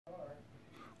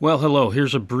Well, hello.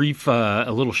 Here's a brief, a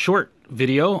little short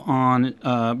video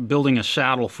on building a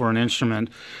saddle for an instrument.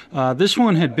 This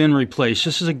one had been replaced.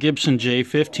 This is a Gibson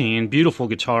J15, beautiful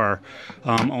guitar,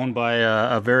 owned by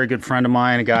a very good friend of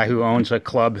mine, a guy who owns a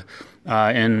club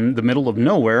in the middle of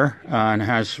nowhere and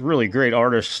has really great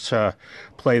artists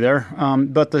play there.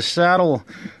 But the saddle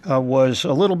was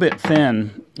a little bit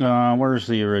thin. Where's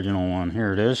the original one?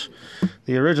 Here it is.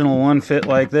 The original one fit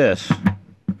like this.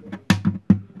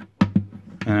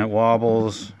 And it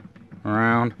wobbles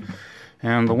around.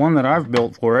 And the one that I've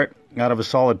built for it, out of a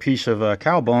solid piece of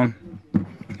cow bone,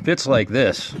 fits like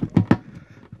this,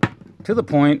 to the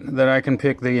point that I can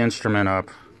pick the instrument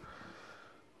up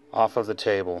off of the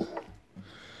table.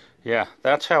 Yeah,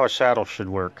 that's how a saddle should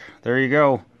work. There you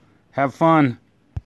go. Have fun.